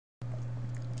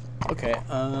Okay,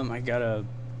 I got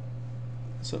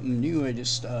something new. I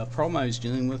just problem I was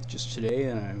dealing with just today,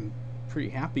 and I'm pretty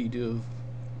happy to have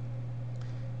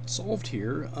solved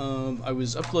here. I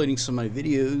was uploading some of my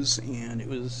videos, and it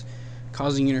was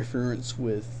causing interference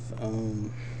with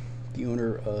the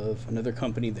owner of another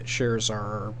company that shares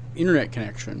our internet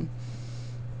connection.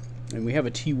 And we have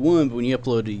a T1, but when you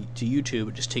upload to YouTube,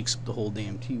 it just takes up the whole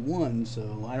damn T1.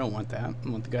 So I don't want that. I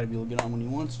want the guy to be able to get on when he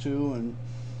wants to, and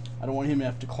I don't want him to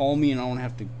have to call me, and I don't want to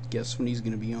have to guess when he's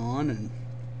going to be on, and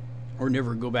or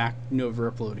never go back,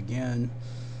 never upload again.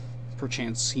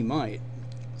 Perchance he might.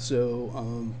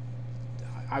 So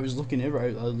I was looking I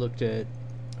looked at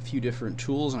a few different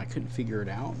tools, and I couldn't figure it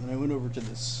out. And I went over to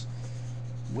this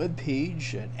web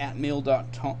page at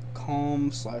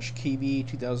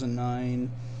atmail.com/kb2009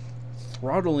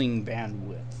 throttling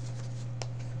bandwidth.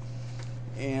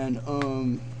 And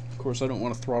of course I don't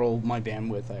want to throttle my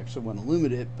bandwidth. I actually want to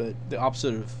limit it, but the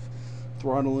opposite of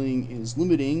throttling is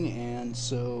limiting, and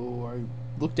so I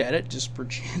looked at it just per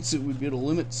chance it would be able to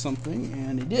limit something,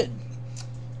 and it did.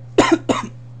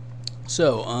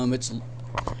 So it's a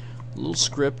little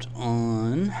script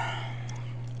on.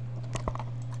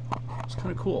 It's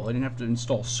kind of cool. I didn't have to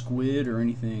install Squid or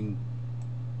anything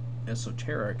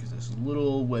esoteric. Because this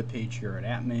little web page here at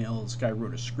Atmail, this guy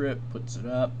wrote a script, puts it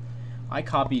up. I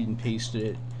copied and pasted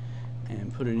it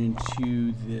and put it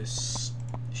into this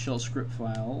shell script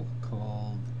file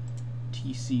called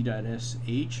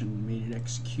tc.sh and made it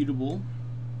executable.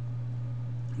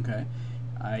 Okay,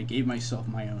 I gave myself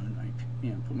my own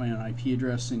put my own IP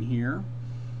address in here,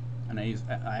 and I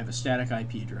have a static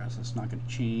IP address that's not going to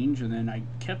change, and then I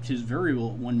kept his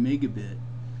variable at 1 megabit.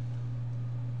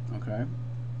 Okay,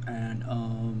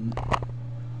 and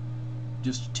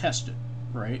just to test it,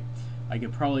 right? I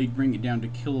could probably bring it down to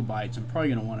kilobytes. I'm probably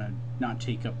going to want to not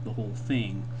take up the whole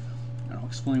thing, and I'll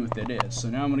explain what that is.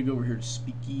 So now I'm going to go over here to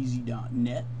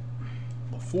speakeasy.net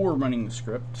before running the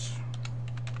script.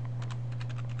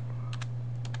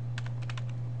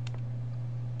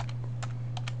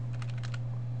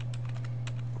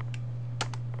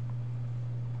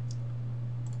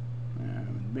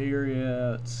 Bay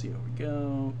Area. Let's see how we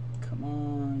go. Come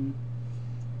on.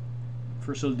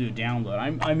 First, I'll do a download.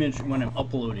 I'm interested when I'm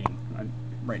uploading.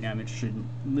 Right now, I'm interested in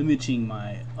limiting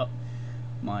my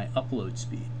upload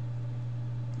speed.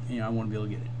 I want to be able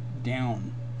to get it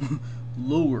down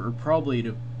lower, probably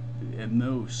to at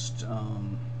most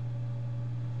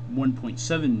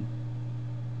 1.7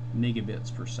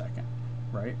 megabits per second.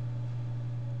 Right.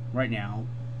 Right now,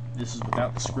 this is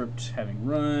without the script having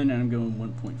run, and I'm going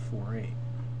 1.48.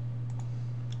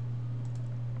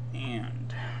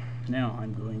 And now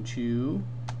I'm going to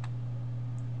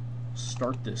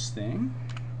start this thing.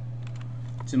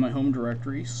 It's in my home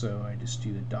directory, so I just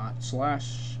do the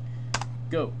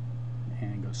 /go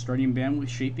and go starting bandwidth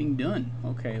shaping done.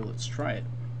 Okay, let's try it.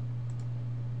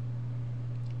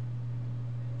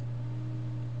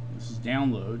 This is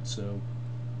download, so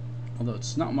although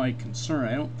it's not my concern,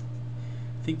 I don't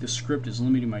think the script is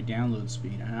limiting my download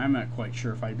speed, and I'm not quite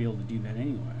sure if I'd be able to do that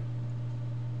anyway.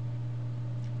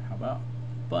 How about?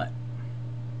 But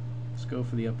let's go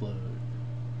for the upload.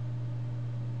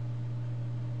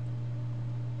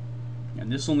 And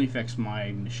this only affects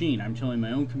my machine. I'm telling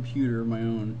my own computer, my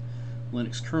own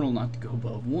Linux kernel, not to go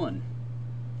above 1.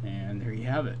 And there you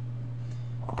have it.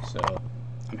 So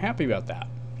I'm happy about that.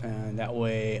 And that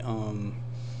way,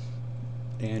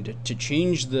 and to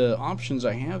change the options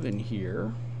I have in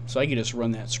here, so I can just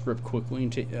run that script quickly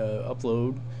and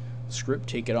upload the script,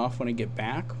 take it off when I get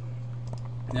back.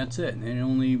 And that's it. And it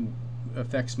only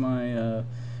affects my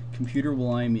computer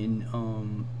while I'm in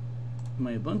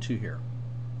my Ubuntu here.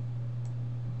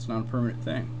 It's not a permanent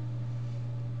thing.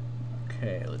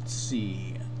 Okay, let's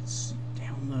see.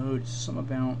 Download some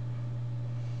about.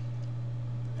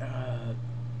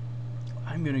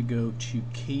 I'm going to go to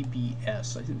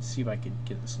KBS. I didn't see if I could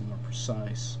get this a little more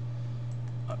precise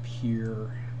up here.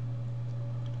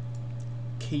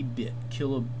 Kbit,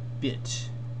 kilobit.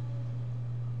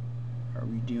 Are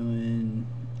we doing?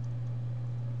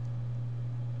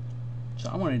 So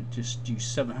I want to just do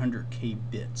 700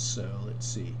 kbits. So let's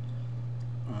see.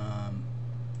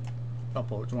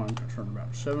 Uploads. What I'm concerned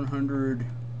about 700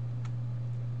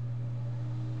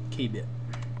 kbit.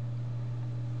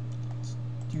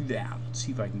 Do that. Let's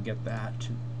see if I can get that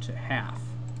to half.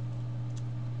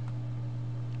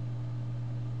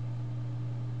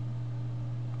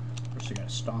 First I gotta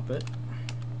stop it,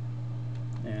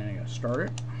 and I gotta start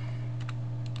it,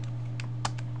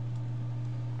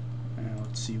 and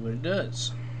let's see what it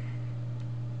does.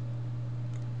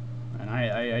 And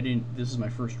I didn't. This is my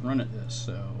first run at this,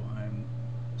 so I'm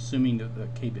assuming that the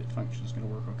kbit function is going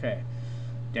to work okay.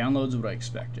 Downloads what I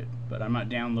expected, but I'm not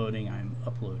downloading, I'm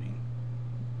uploading,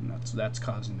 and that's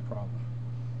causing the problem.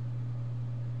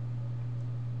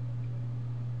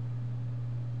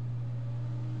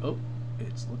 Oh,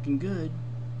 it's looking good.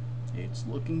 It's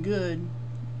looking good.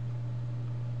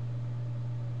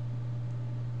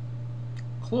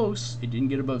 Close. It didn't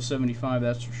get above 75,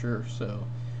 that's for sure, so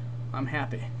I'm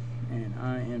happy. And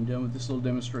I am done with this little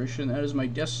demonstration. That is my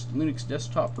Linux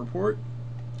desktop report.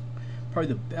 Probably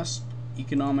the best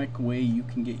economic way you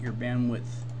can get your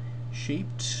bandwidth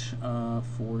shaped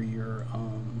for your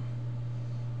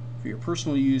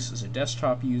personal use as a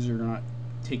desktop user, not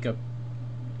take up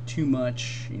too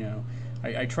much. You know,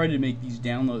 I tried to make these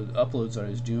uploads that I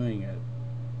was doing at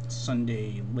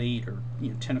Sunday late or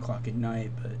 10 o'clock at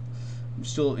night, but I'm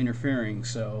still interfering.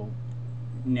 So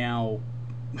now,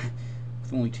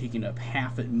 with only taking up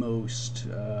half at most,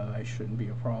 I shouldn't be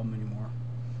a problem anymore,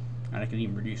 and I can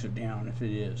even reduce it down if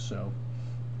it is. So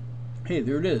hey,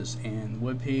 there it is, and the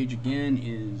webpage again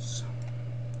is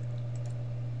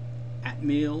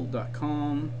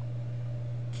atmail.com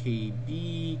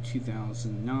KB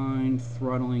 2009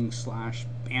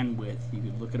 throttling/bandwidth. You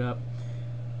could look it up.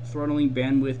 Throttling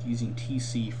bandwidth using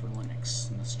TC for Linux.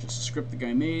 And that's just a script the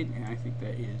guy made, and I think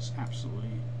that is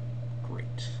absolutely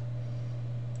great.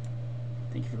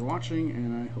 Thank you for watching,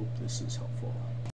 and I hope this is helpful.